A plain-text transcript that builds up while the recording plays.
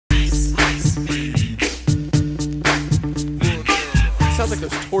Sounds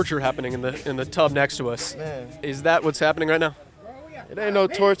like there's torture happening in the tub next to us. Man, Is that what's happening right now? it ain't no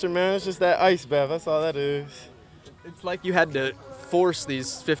torture, man. It's just that ice bath. That's all that is. It's like you had to force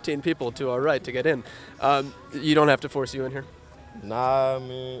these 15 people to our right to get in. You don't have to force you in here. Nah, I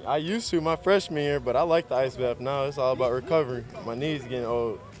mean, I used to my freshman year, but I like the ice bath. Now it's all about recovery. My knees getting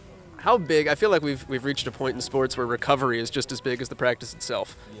old. How big? I feel like we've reached a point in sports where recovery is just as big as the practice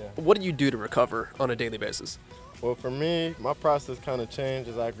itself. Yeah. What do you do to recover on a daily basis? Well, for me, my process kind of changed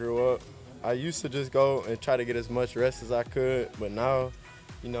as I grew up. I used to just go and try to get as much rest as I could, but now,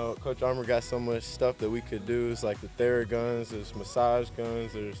 you know, Coach Armour got so much stuff that we could do. It's like the Theraguns, there's massage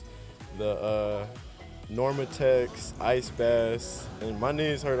guns, there's the Normatex, ice baths, and my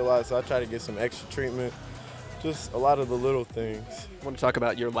knees hurt a lot, so I try to get some extra treatment. Just a lot of the little things. I want to talk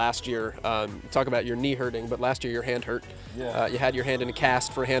about your last year. Talk about your knee hurting, but last year your hand hurt. Yeah. You had your hand in a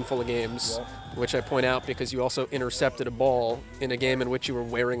cast for a handful of games, which I point out because you also intercepted a ball in a game in which you were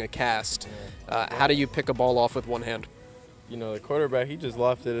wearing a cast. How do you pick a ball off with one hand? You know, the quarterback, he just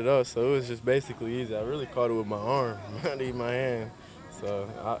lofted it up, so it was just basically easy. I really caught it with my arm, not even my hand. So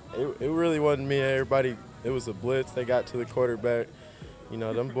it really wasn't me. Everybody, it was a blitz. They got to the quarterback. You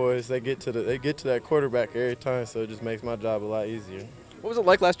know, them boys, they get to that quarterback every time, so it just makes my job a lot easier. What was it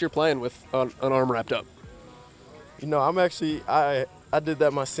like last year playing with an arm wrapped up? You know, I did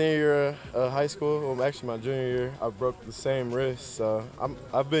that my senior year of high school. Well, actually my junior year, I broke the same wrist. So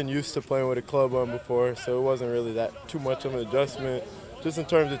I've been used to playing with a club on before, so it wasn't really that too much of an adjustment. Just in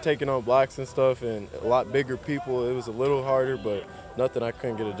terms of taking on blocks and stuff and a lot bigger people, it was a little harder, but nothing I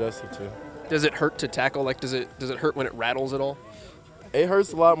couldn't get adjusted to. Does it hurt to tackle? Like, does it hurt when it rattles at all? It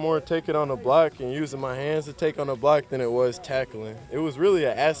hurts a lot more taking on the block and using my hands to take on the block than it was tackling. It was really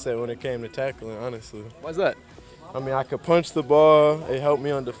an asset when it came to tackling, honestly. Why's that? I mean, I could punch the ball. It helped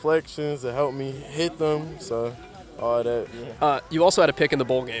me on deflections. It helped me hit them. So, all that. You also had a pick in the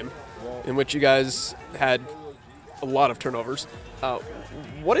bowl game in which you guys had a lot of turnovers.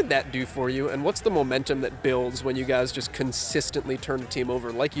 What did that do for you, and what's the momentum that builds when you guys just consistently turn the team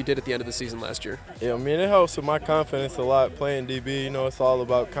over like you did at the end of the season last year? Yeah, I mean, it helps with my confidence a lot playing DB. You know, it's all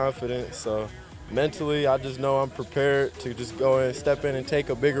about confidence. So, mentally, I just know I'm prepared to just go in, step in, and take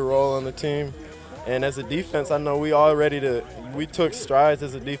a bigger role on the team. And as a defense, I know we took strides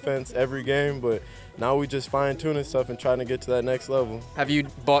as a defense every game, but now we just fine-tuning stuff and trying to get to that next level. Have you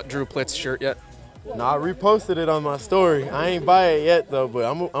bought Drew Plitt's shirt yet? No, I reposted it on my story. I ain't buy it yet, though, but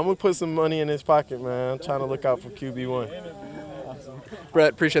I'm gonna put some money in his pocket, man. I'm trying to look out for QB1.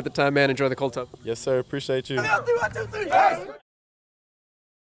 Brett, appreciate the time, man. Enjoy the cold tub. Yes, sir. Appreciate you. 1, 2, 3, 4.